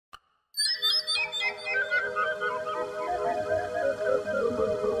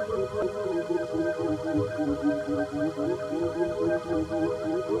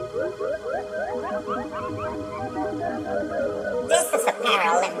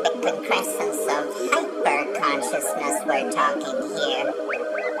hypercrescence of hyper-consciousness we're talking here.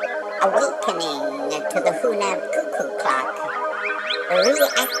 Awakening to the Hunab cuckoo clock.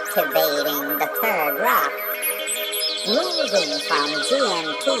 Reactivating the third rock. Moving from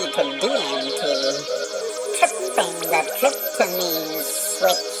GMT to DMT. Tripping the tryptamine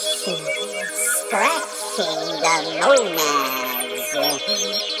switch. Scratching the monads.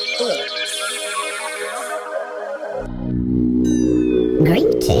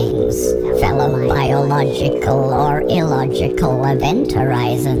 Greetings, fellow biological or illogical event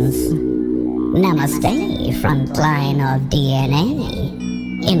horizons. Namaste, frontline of DNA.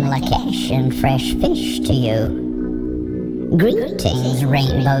 Inlocation fresh fish to you. Greetings,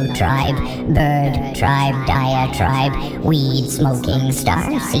 rainbow tribe, bird tribe, diatribe, weed-smoking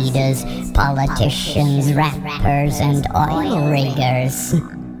starseeders, politicians, rappers, and oil riggers.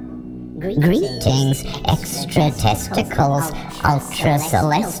 Greetings, extra testicles, ultra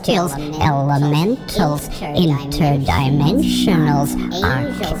celestials, elementals, interdimensionals,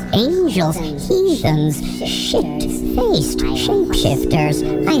 archangels, heathens, shit-faced shapeshifters,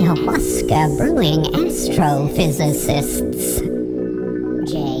 ayahuasca brewing astrophysicists.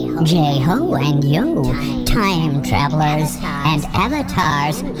 J-ho and yo, time travelers and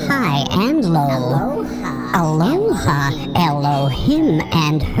avatars, high and low. Aloha, Elohim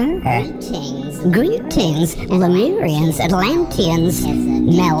and her. Greetings, Lemurians, Atlanteans,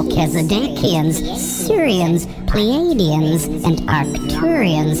 Melchizedekians, Syrians, Pleiadians, and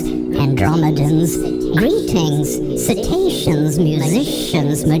Arcturians, Andromedans. Greetings, cetaceans,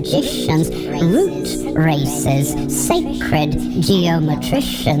 musicians, magicians, root races, sacred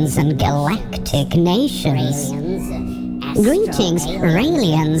geometricians, and galactic nations. Greetings,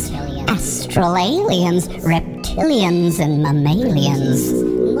 Raelians, astral aliens, reptilians, and mammalians.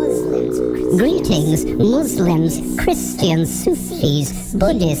 Greetings, Muslims, Christians, Sufis,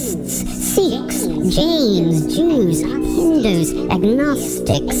 Buddhists, Sikhs, Jains, Jews, Hindus,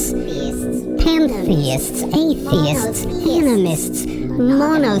 agnostics, pantheists, atheists, animists,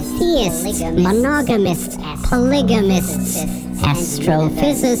 monotheists, monogamists, polygamists,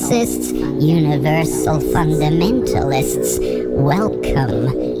 astrophysicists, universal fundamentalists. Welcome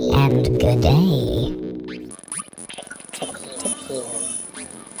and good day.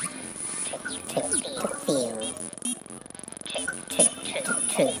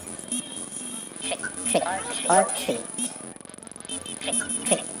 Trick or treat.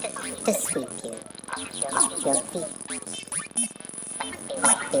 Trick to sweep you off your feet.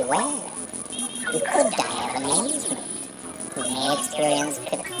 But beware, you could die of amazement. You may experience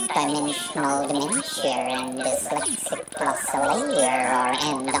fifth-dimensional dementia and dyslexic glossolalia or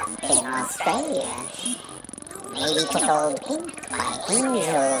end up in Australia. Maybe tickled pink by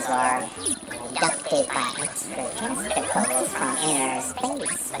angels or abducted by extra testicles from inner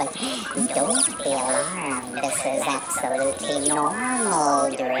space. But don't be alarmed, this is absolutely normal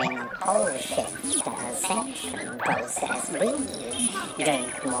during a pole shift ascension process. Breathe,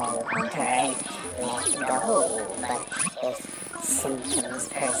 drink more water, and let go. But if symptoms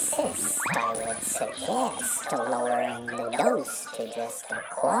persist, I would suggest lowering the dose to just a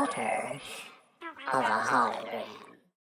quarter of a hologram.